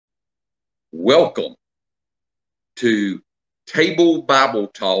Welcome to Table Bible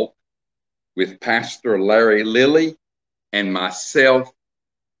Talk with Pastor Larry Lilley and myself,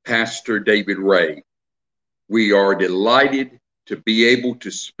 Pastor David Ray. We are delighted to be able to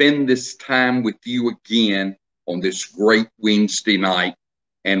spend this time with you again on this great Wednesday night,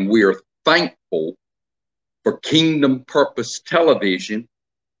 and we are thankful for Kingdom Purpose Television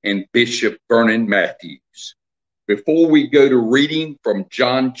and Bishop Vernon Matthews. Before we go to reading from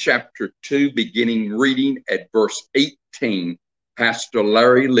John chapter 2, beginning reading at verse 18, Pastor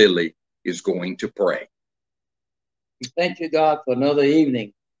Larry Lilley is going to pray. Thank you, God, for another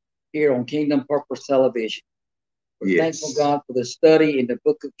evening here on Kingdom Purpose Television. We're thankful, God, for the study in the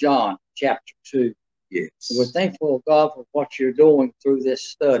book of John, chapter 2. Yes. And we're thankful, God, for what you're doing through this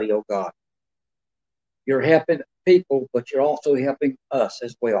study, oh God. You're helping people, but you're also helping us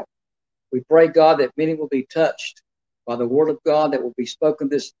as well. We pray, God, that many will be touched by the word of God that will be spoken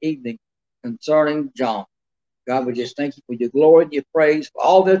this evening concerning John. God, we just thank you for your glory and your praise for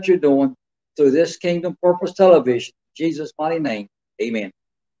all that you're doing through this Kingdom Purpose Television. In Jesus' mighty name, amen.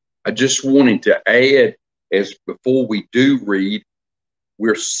 I just wanted to add, as before we do read,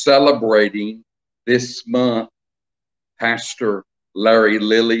 we're celebrating this month. Pastor Larry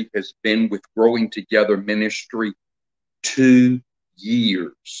Lilley has been with Growing Together Ministry 2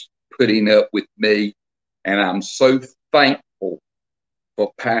 years, putting up with me, and I'm so thankful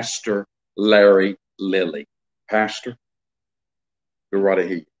for Pastor Larry Lilley. Pastor, go right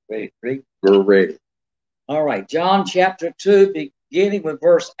ahead. Ready? We're ready. All right, John chapter 2, beginning with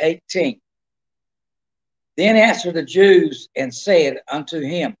verse 18. Then answered the Jews and said unto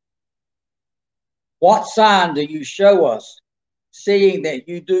him, What sign do you show us, seeing that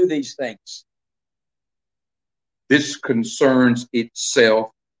you do these things? This concerns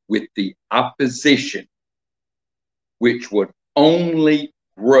itself with the opposition, which would only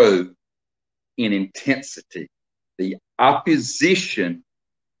grow in intensity. The opposition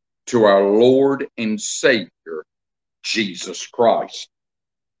to our Lord and Savior, Jesus Christ.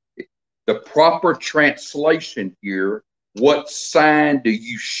 The proper translation here, what sign do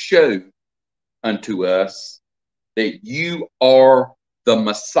you show unto us that you are the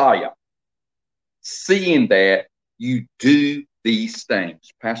Messiah, seeing that you do these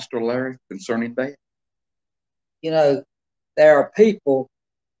things? Pastor Larry, concerning that? You know, there are people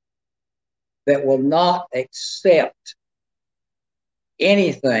that will not accept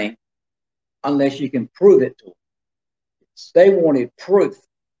anything unless you can prove it to them. They wanted proof.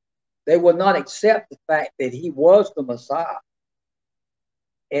 They would not accept the fact that he was the Messiah.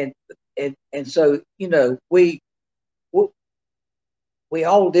 And so, you know, we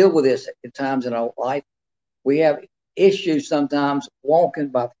all deal with this at times in our life. We have issues sometimes walking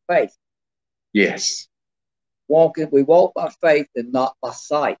by faith. Yes. We walk by faith and not by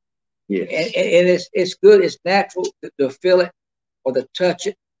sight. Yes. And it's good. It's natural to feel it or to touch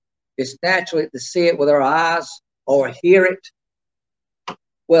it. It's natural to see it with our eyes or hear it.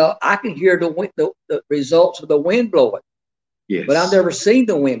 Well, I can hear the results of the wind blowing. Yes. But I've never seen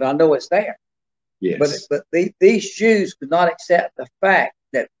the wind, but I know it's there. Yes. But these Jews could not accept the fact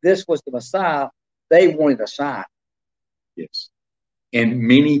that this was the Messiah. They wanted a sign. Yes. And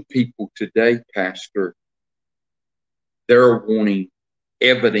many people today, Pastor, they're wanting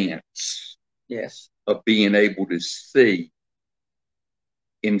evidence, yes, of being able to see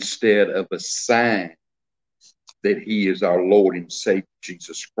instead of a sign that he is our Lord and Savior,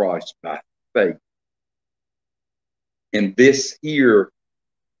 Jesus Christ, by faith. And this here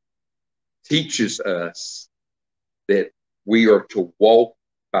teaches us that we are to walk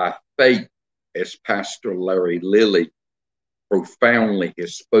by faith, as Pastor Larry Lilley profoundly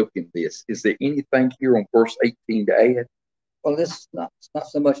has spoken this. Is there anything here on verse 18 to add? Well, this is not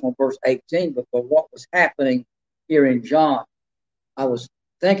so much on verse 18, but for what was happening here in John. I was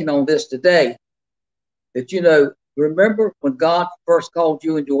thinking on this today that, you know, remember when God first called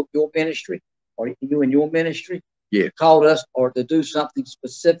you in your ministry, or you in your ministry? Yeah. Called us or to do something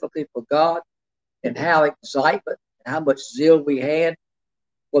specifically for God, and how excitement and how much zeal we had.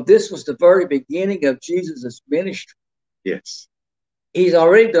 Well, this was the very beginning of Jesus' ministry. Yes. He's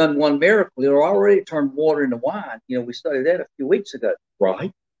already done one miracle. He already turned water into wine. You know, we studied that a few weeks ago.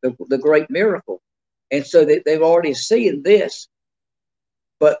 Right. The great miracle. And so they've already seen this.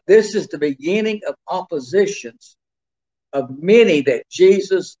 But this is the beginning of oppositions of many that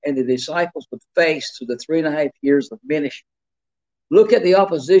Jesus and the disciples would face through the 3.5 years of ministry. Look at the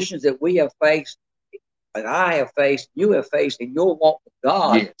oppositions that we have faced, and I have faced, you have faced in your walk with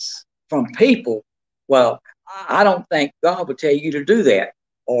God. Yes. From people. Well, I don't think God would tell you to do that.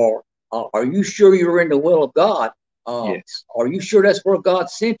 Or are you sure you're in the will of God? Yes. Are you sure that's where God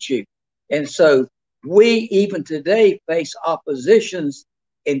sent you? And so we even today face oppositions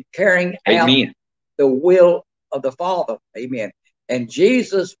in carrying out Amen. the will of the Father. Amen. And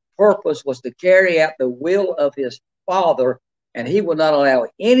Jesus' purpose was to carry out the will of his Father, and he will not allow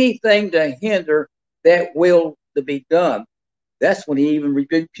anything to hinder that will to be done. That's when he even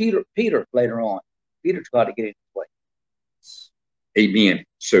rebuked Peter later on. Peter tried to get in his way. Amen.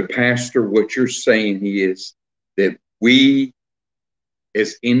 So, Pastor, what you're saying is that we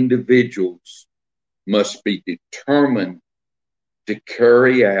as individuals must be determined to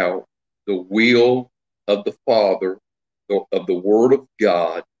carry out the will of the Father, of the Word of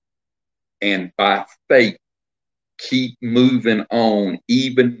God, and by faith keep moving on,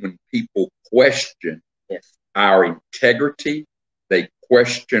 even when people question our integrity, they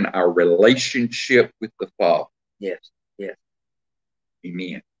question our relationship with the Father. Yes, yes.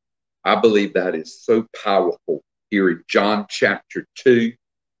 Amen. I believe that is so powerful here in John chapter 2,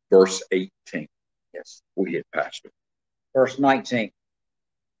 verse 18. Yes. Go ahead, Pastor. Verse 19.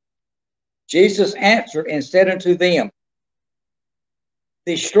 Jesus answered and said unto them,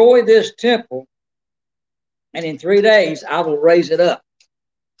 destroy this temple, and in 3 days I will raise it up.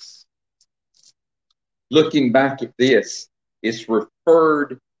 Looking back at this, it's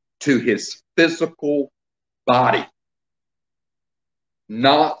referred to his physical body,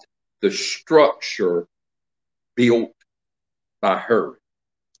 not the structure built by her.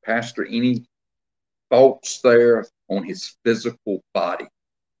 Pastor, any thoughts there on his physical body?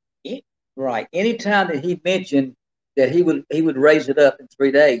 Right. Anytime that he mentioned that he would raise it up in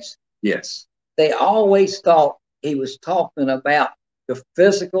 3 days, yes, they always thought he was talking about the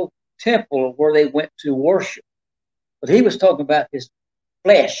physical temple where they went to worship. But he was talking about his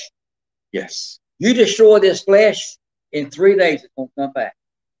flesh. Yes. You destroy this flesh, in 3 days it's going to come back.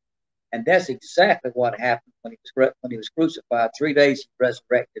 And that's exactly what happened when he was crucified. 3 days he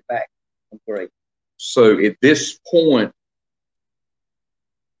resurrected back from the grave. So at this point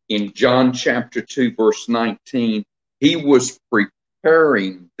in John chapter 2, verse 19, he was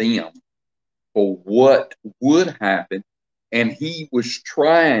preparing them for what would happen, and he was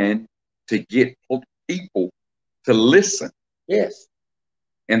trying to get people to listen. Yes.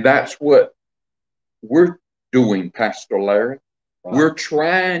 And that's what we're doing, Pastor Larry. Right. We're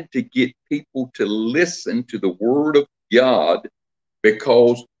trying to get people to listen to the Word of God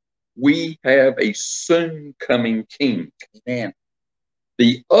because we have a soon coming King. Amen.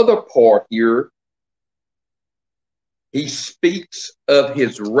 The other part here, he speaks of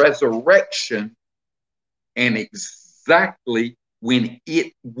his resurrection and exactly when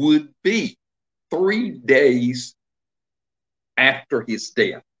it would be 3 days after his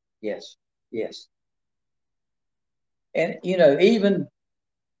death. Yes, yes. And, even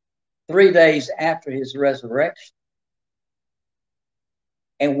 3 days after his resurrection,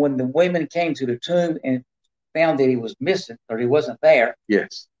 and when the women came to the tomb and found that he was missing or he wasn't there.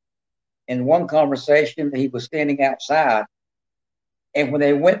 Yes. In one conversation, he was standing outside. And when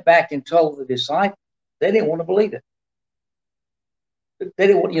they went back and told the disciples, they didn't want to believe it. They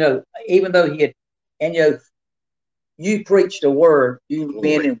didn't want, even though he had, and you preached a word, you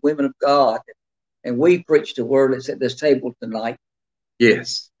men and women of God, and we preached a word that's at this table tonight.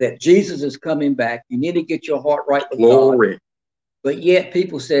 Yes. That Jesus is coming back. You need to get your heart right with God. But yet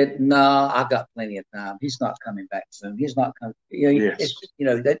people said, "Nah, I got plenty of time. He's not coming back soon. He's not coming." Yes.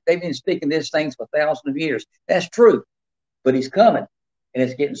 They've been speaking these things for thousands of years. That's true, but he's coming, and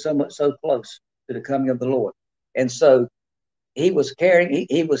it's getting so close to the coming of the Lord. And so he was carrying.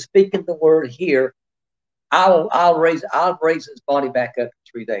 He was speaking the word here. I'll raise his body back up in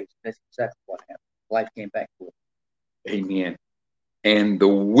 3 days. That's exactly what happened. Life came back to him. Amen. And the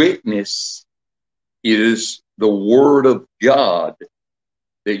witness is the Word of God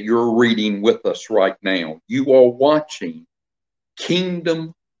that you're reading with us right now. You are watching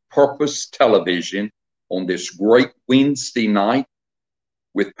Kingdom Purpose Television on this great Wednesday night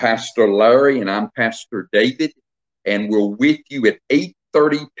with Pastor Larry, and I'm Pastor David, and we're with you at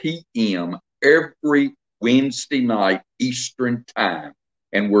 8:30 p.m. every Wednesday night Eastern Time.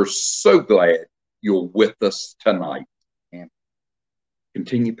 And we're so glad you're with us tonight. And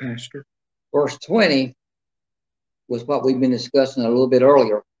continue, Pastor. Verse 20 was what we've been discussing a little bit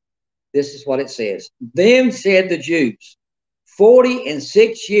earlier. This is what it says. Then said the Jews,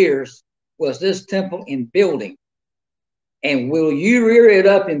 46 years was this temple in building, and will you rear it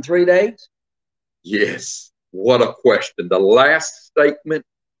up in 3 days? Yes. What a question. The last statement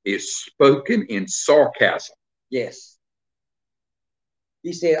is spoken in sarcasm. Yes.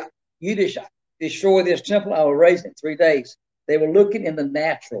 He said, you destroy this temple, I will raise it in 3 days. They were looking in the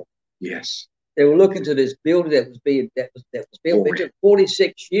natural. Yes. They were looking to this building that was built. Glory. It took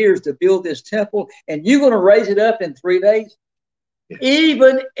 46 years to build this temple, and you're going to raise it up in 3 days? Yes.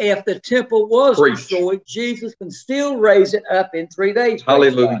 Even if the temple was Preach. destroyed, Jesus can still raise it up in 3 days.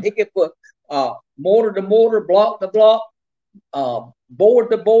 Hallelujah. He can put mortar to mortar, block to block, board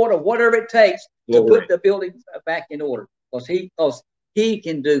to board, or whatever it takes to put the building back in order. Because he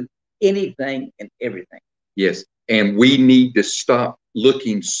can do anything and everything. Yes. And we need to stop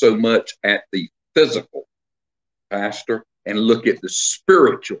looking so much at the physical, Pastor, and look at the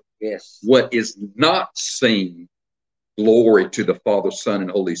spiritual. Yes. What is not seen, glory to the Father, Son,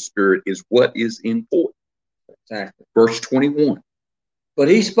 and Holy Spirit, is what is important. Exactly. Verse 21. But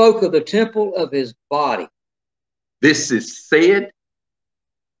he spoke of the temple of his body. This is said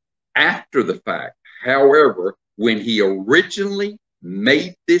after the fact. However, when he originally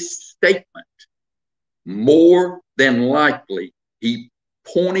made this statement, more than likely he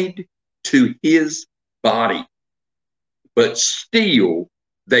pointed to his body, but still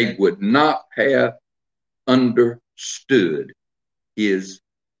they would not have understood his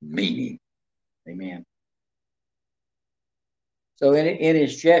meaning. Amen. So in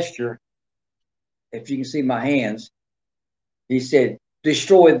his gesture, if you can see my hands, he said,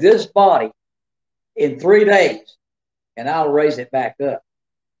 destroy this body in 3 days, and I'll raise it back up.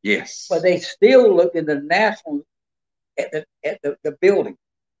 Yes. But they still look in the natural at the building.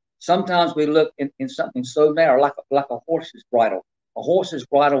 Sometimes we look in something so narrow, like a horse's bridle. A horse's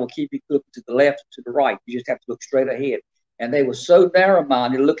bridle will keep you looking to the left, to the right. You just have to look straight ahead. And they were so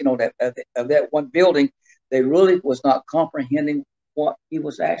narrow-minded looking on that one building, they really was not comprehending what he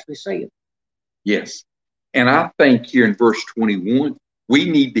was actually saying. Yes. And I think here in verse 21, we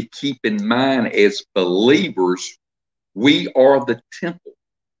need to keep in mind as believers, we are the temple.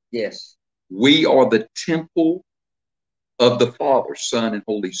 Yes. We are the temple of the Father, Son, and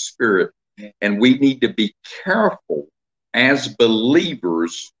Holy Spirit. And we need to be careful as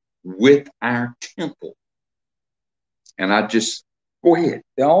believers with our temple. And I just, go ahead.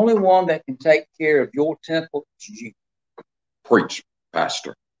 The only one that can take care of your temple is you. Preach,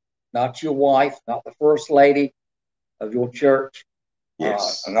 Pastor. Not your wife, not the first lady of your church,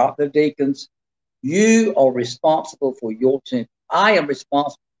 yes, not the deacons. You are responsible for your temple. I am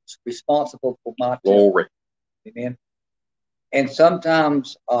responsible for my temple. Glory. Amen. And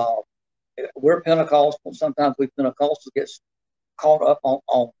sometimes we're Pentecostal. Sometimes we Pentecostals get caught up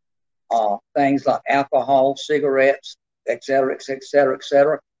on things like alcohol, cigarettes, et cetera, et cetera, et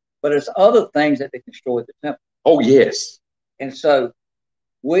cetera. But it's other things that they destroy the temple. Oh, yes. And so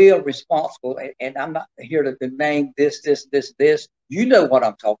we are responsible. And I'm not here to name this. You know what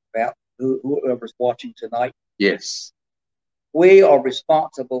I'm talking about, whoever's watching tonight. Yes. We are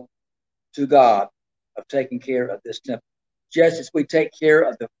responsible to God of taking care of this temple. Just as we take care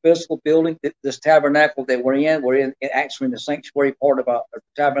of the physical building, this tabernacle that we're in actually in the sanctuary part of our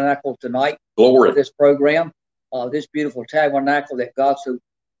tabernacle tonight. Glory. For this program, this beautiful tabernacle that God so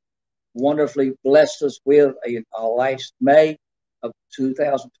wonderfully blessed us with in last May of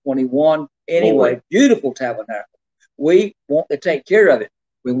 2021. Anyway, Glory. Beautiful tabernacle. We want to take care of it.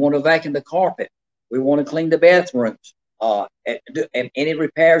 We want to vacuum the carpet. We want to clean the bathrooms. And any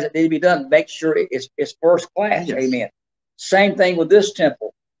repairs that need to be done, make sure it's first class. Yes. Amen. Same thing with this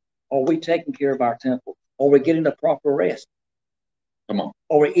temple. Are we taking care of our temple? Are we getting the proper rest? Come on.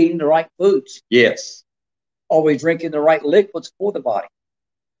 Are we eating the right foods? Yes. Are we drinking the right liquids for the body?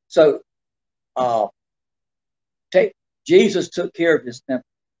 So, Jesus took care of his temple.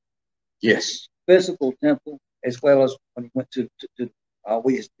 Yes. Physical temple, as well as when he went to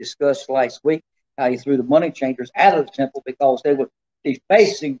we discussed last week how he threw the money changers out of the temple because they were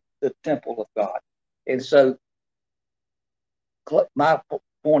defacing the temple of God. And so, my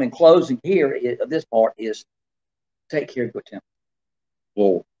point in closing here of this part is take care of your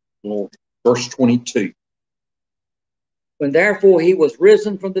temple. Lord. Verse 22. When therefore he was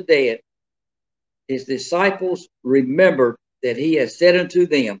risen from the dead, his disciples remembered that he had said unto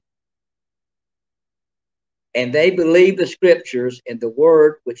them, and they believed the scriptures and the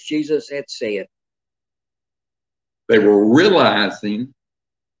word which Jesus had said. They were realizing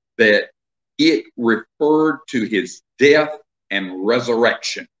that it referred to his death and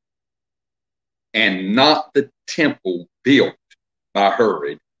resurrection, and not the temple built by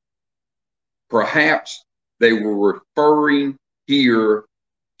Herod. Perhaps they were referring here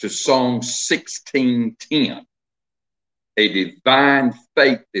to Psalm 16:10. A divine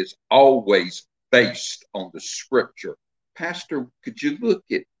faith is always based on the scripture. Pastor, could you look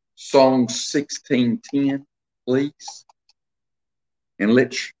at Psalm 16:10, please? And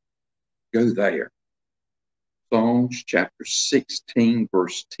let's go there. Psalms chapter 16,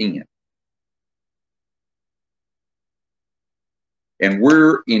 verse 10. And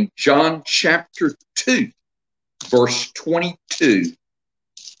we're in John chapter 2, verse 22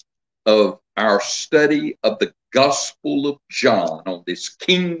 of our study of the Gospel of John on this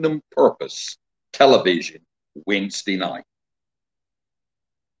Kingdom Purpose television Wednesday night.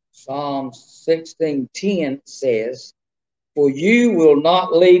 Psalm 16:10 says, "For you will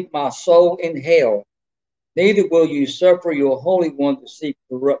not leave my soul in hell, neither will you suffer your Holy One to see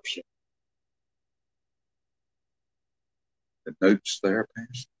corruption." The notes there,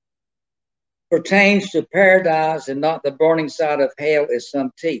 Pastor? Pertains to paradise and not the burning side of hell, as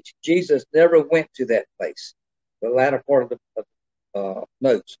some teach. Jesus never went to that place. The latter part of the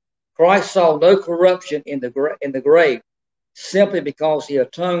notes. Christ saw no corruption in the grave, simply because he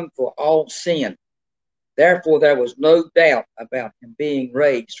atoned for all sin. Therefore, there was no doubt about him being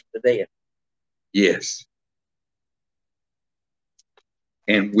raised from the dead. Yes.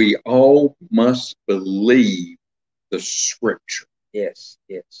 And we all must believe the scripture. Yes,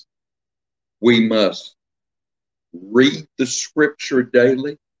 yes. We must read the scripture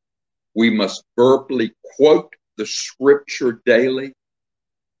daily. We must verbally quote the scripture daily.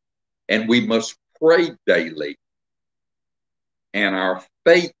 And we must pray daily. And our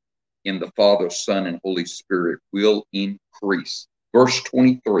faith in the Father, Son, and Holy Spirit will increase. Verse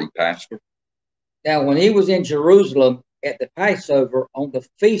 23, Pastor. Now, when he was in Jerusalem at the Passover on the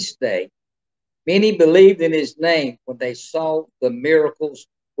feast day, many believed in his name when they saw the miracles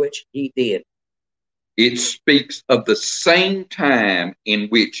which he did. It speaks of the same time in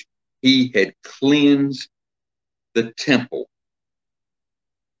which he had cleansed the temple.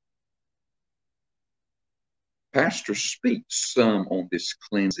 Pastor speaks some on this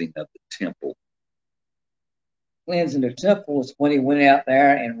cleansing of the temple. Cleansing the temple was when he went out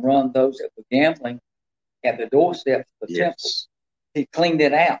there and run those that were gambling at the doorsteps of the temple. He cleaned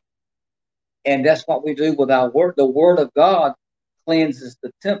it out. And that's what we do with our word. The word of God cleanses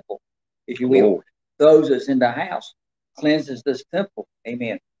the temple, if you will. Lord. Those that's in the house cleanses this temple.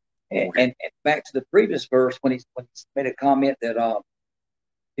 Amen. And back to the previous verse when he made a comment that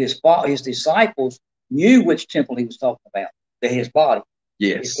his disciples knew which temple he was talking about, that his body,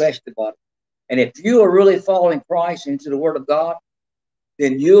 his fleshly body. And if you are really following Christ into the Word of God,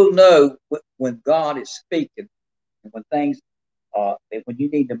 then you'll know when God is speaking and when things, when you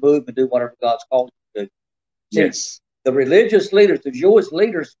need to move and do whatever God's called you to do. Yes. The religious leaders, the Jewish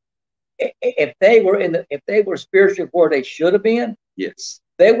leaders, if they were spiritual where they should have been, yes,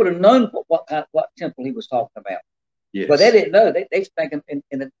 they would have known what temple he was talking about. Yes. But they didn't know. They think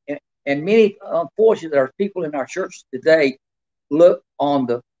and many, unfortunately, there are people in our church today look on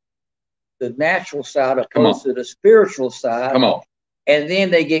the natural side opposed to the spiritual side. Come on. And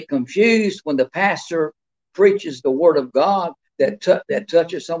then they get confused when the pastor preaches the word of God that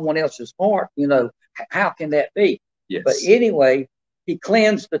touches someone else's heart. You know, how can that be? Yes. But anyway, he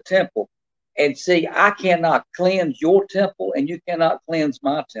cleansed the temple. And see, I cannot cleanse your temple, and you cannot cleanse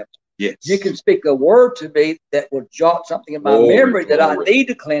my temple. Yes. You can speak a word to me that would jot something in my memory that I need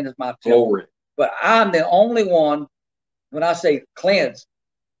to cleanse my temple. Glory. But I'm the only one, when I say cleanse,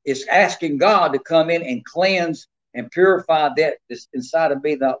 is asking God to come in and cleanse and purify that that's inside of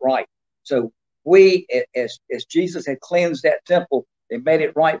me not right. So we, as Jesus had cleansed that temple and made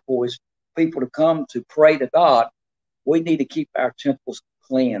it right for his people to come to pray to God, we need to keep our temples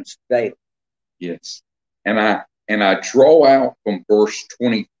cleansed daily. Yes. And I draw out from verse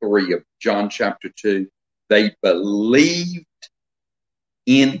 23 of John chapter 2, they believed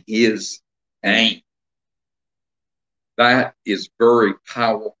in his name. That is very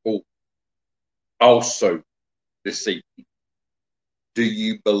powerful also this evening. Do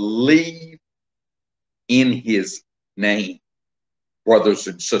you believe in his name, brothers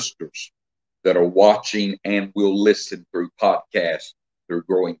and sisters that are watching and will listen through podcasts through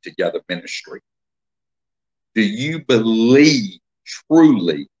Growing Together Ministry? Do you believe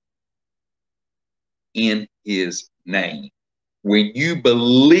truly in his name? When you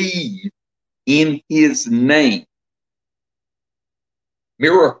believe in his name,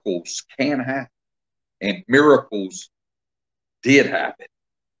 miracles can happen. And miracles did happen,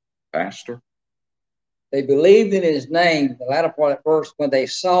 Pastor. They believed in his name, the latter part of the verse, when they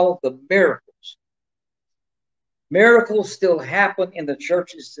saw the miracles. Miracles still happen in the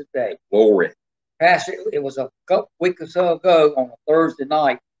churches today. Glory. Pastor, it was a couple weeks or so ago on a Thursday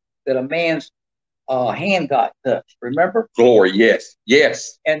night that a man's hand got touched. Remember? Glory, yes,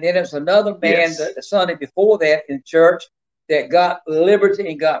 yes. And then there's another man the Sunday before that in church that got liberty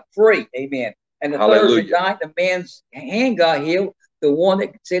and got free. Amen. And the Thursday night, the man's hand got healed. The one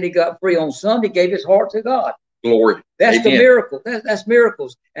that said he got free on Sunday gave his heart to God. Glory. That's the miracle. That's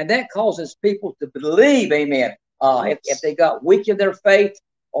miracles. And that causes people to believe, amen. If they got weak in their faith,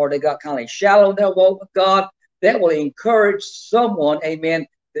 or they got kind of shallow in their walk with God, that will encourage someone, amen,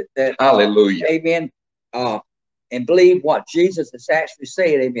 Hallelujah. Amen, and believe what Jesus is actually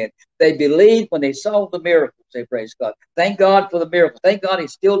saying, amen. They believed when they saw the miracles, say, praise God. Thank God for the miracle. Thank God he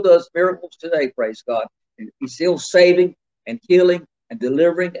still does miracles today, praise God. And he's still saving and healing and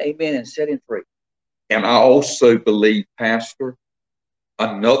delivering, amen, and setting free. And I also believe, Pastor,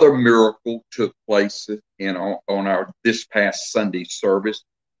 another miracle took place on our this past Sunday service,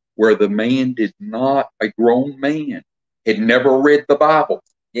 where the man a grown man, had never read the Bible.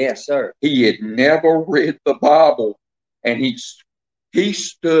 Yes, sir. He had never read the Bible, and he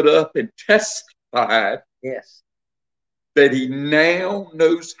stood up and testified, yes, that he now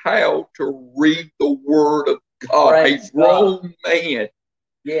knows how to read the Word of God. Praise a grown man.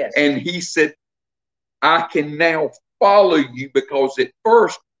 Yes. And he said, I can now follow you, because at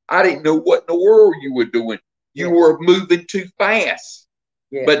first I didn't know what in the world you were doing. You Yes. were moving too fast.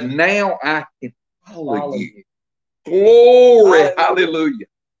 Yes. But now I can follow you. you. Glory. Hallelujah.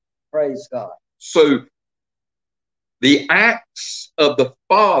 Praise God. So the acts of the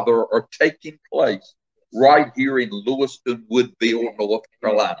Father are taking place right here in Lewiston, Woodville, North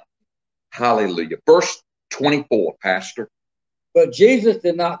Carolina. Hallelujah. Verse 24, Pastor. But Jesus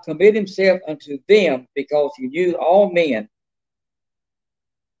did not commit himself unto them, because he knew all men.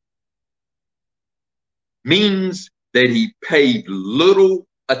 Means that he paid little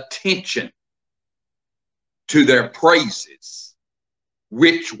attention to their praises,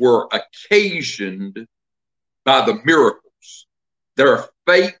 which were occasioned by the miracles. Their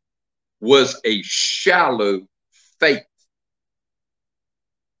faith was a shallow faith,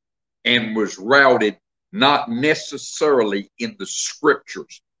 and was routed not necessarily in the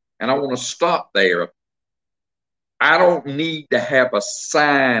scriptures. And I want to stop there. I don't need to have a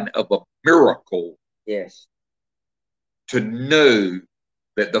sign of a miracle, yes, to know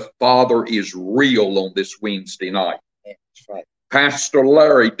that the Father is real on this Wednesday night. That's right. Pastor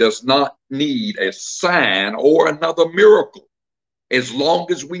Larry does not need a sign or another miracle. As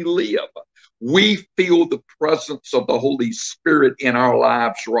long as we live, we feel the presence of the Holy Spirit in our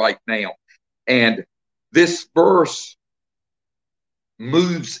lives right now. And this verse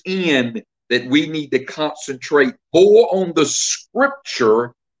moves in that we need to concentrate more on the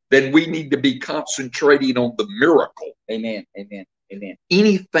scripture than we need to be concentrating on the miracle. Amen. Amen. Amen.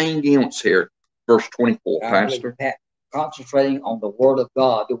 Anything else here? Verse 24, Pastor. Concentrating on the Word of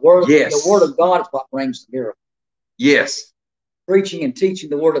God. The Word of God is what brings the miracle. Yes. Preaching and teaching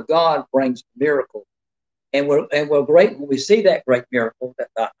the Word of God brings miracle. And we're great when we see that great miracle, that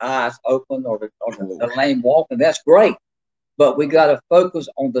the eyes open, or the lame walking. That's great. But we got to focus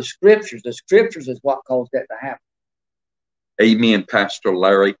on the scriptures. The scriptures is what caused that to happen. Amen, Pastor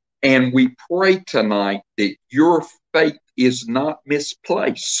Larry. And we pray tonight that your faith is not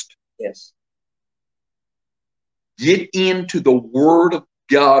misplaced. Yes. Get into the Word of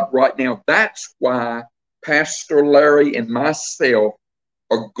God right now. That's why Pastor Larry and myself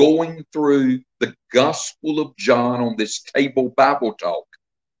are going through the Gospel of John on this table Bible talk,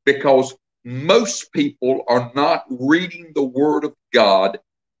 because most people are not reading the Word of God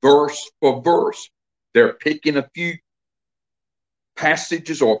verse for verse. They're picking a few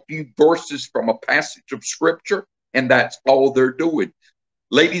passages or a few verses from a passage of Scripture, and that's all they're doing.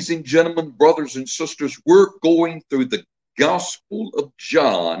 Ladies and gentlemen, brothers and sisters, we're going through the Gospel of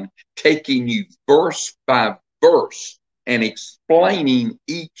John, taking you verse by verse and explaining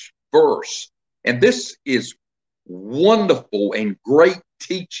each verse. And this is wonderful and great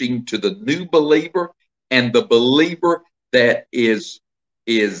teaching to the new believer and the believer that is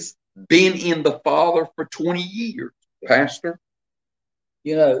been in the Father for 20 years. Pastor?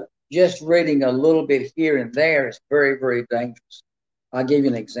 You know, just reading a little bit here and there is very, very dangerous. I'll give you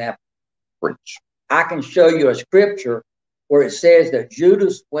an example. Preach. I can show you a scripture where it says that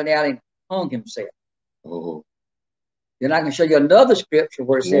Judas went out and hung himself. Oh. Then I can show you another scripture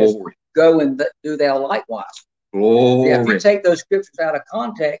where it says, go and do thou likewise. Glory. Yeah, if you take those scriptures out of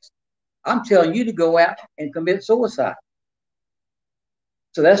context, I'm telling you to go out and commit suicide.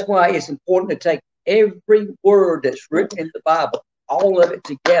 So that's why it's important to take every word that's written in the Bible, all of it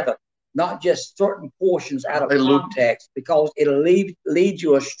together, not just certain portions out of context, because it'll lead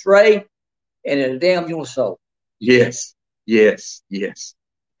you astray and it'll damn your soul. Yes, yes, yes.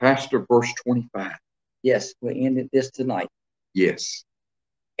 Pastor, verse 25. Yes, we ended this tonight. Yes.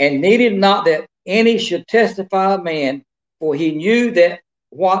 And needed not that any should testify of man, for he knew that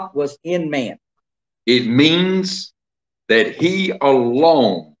what was in man. It means that he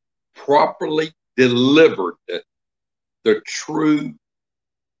alone properly delivered the true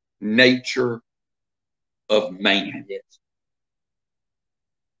nature of man. Yes.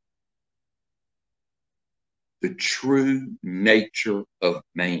 The true nature of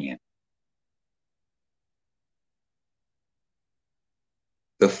man.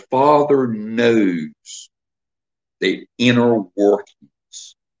 The Father knows the inner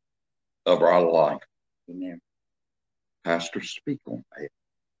workings of our life. Amen. Pastor, speak on that.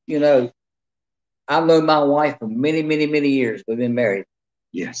 You know, I've known my wife for many, many, many years. We've been married.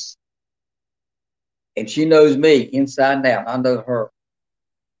 Yes. And she knows me inside and out. I know her.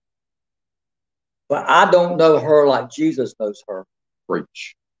 But I don't know her like Jesus knows her.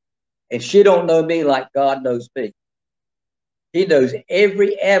 Preach. And she don't know me like God knows me. He knows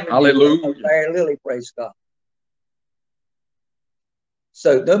every avenue Hallelujah. of Larry Lilley, praise God.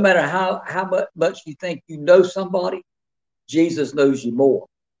 So no matter how much you think you know somebody, Jesus knows you more.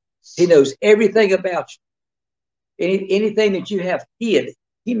 He knows everything about you. Anything that you have hid,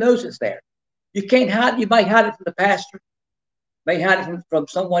 he knows it's there. You can't hide. You may hide it from the pastor, may hide it from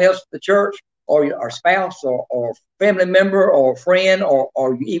someone else at the church, or your spouse, or family member, or friend,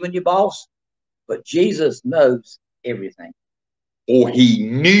 or even your boss. But Jesus knows everything. For he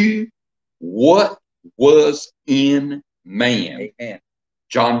knew what was in man. Amen.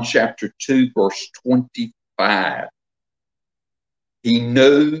 John chapter 2, verse 25. He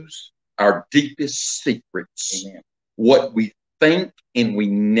knows our deepest secrets. Amen. What we think and we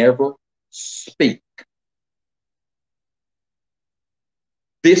never speak.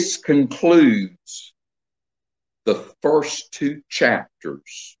 This concludes the first 2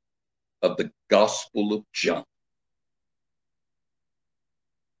 chapters of the Gospel of John.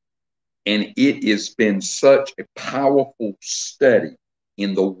 And it has been such a powerful study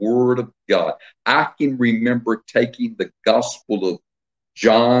in the Word of God. I can remember taking the Gospel of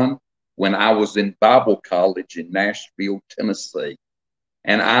John when I was in Bible college in Nashville, Tennessee.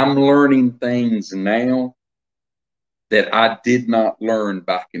 And I'm learning things now that I did not learn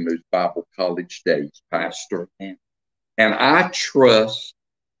back in those Bible college days, Pastor. And I trust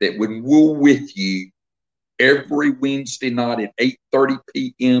that when we're with you every Wednesday night at 8:30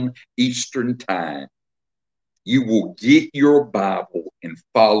 p.m. Eastern Time, you will get your Bible and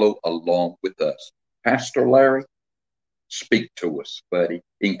follow along with us. Pastor Larry, speak to us, buddy,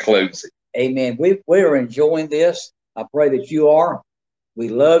 in closing. Amen. We are enjoying this. I pray that you are. We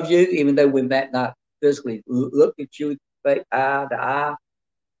love you, even though we might not physically look at you eye to eye,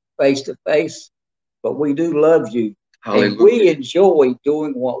 face to face, but we do love you. Hallelujah. And we enjoy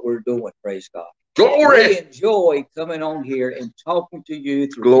doing what we're doing, praise God. Glory. We enjoy coming on here and talking to you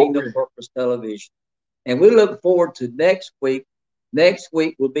through Glory. Kingdom Purpose Television. And we look forward to next week. Next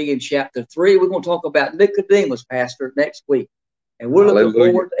week we'll be in chapter 3. We're going to talk about Nicodemus, Pastor, next week. And we're looking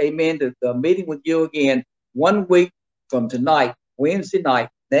forward, amen, to meeting with you again 1 week from tonight, Wednesday night,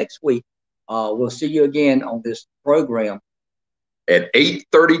 next week. We'll see you again on this program at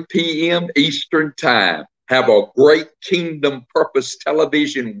 8:30 p.m. Eastern Time. Have a great Kingdom Purpose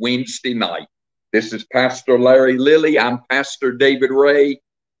Television Wednesday night. This is Pastor Larry Lilley. I'm Pastor David Ray.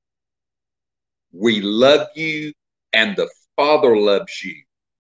 We love you, and the Father loves you.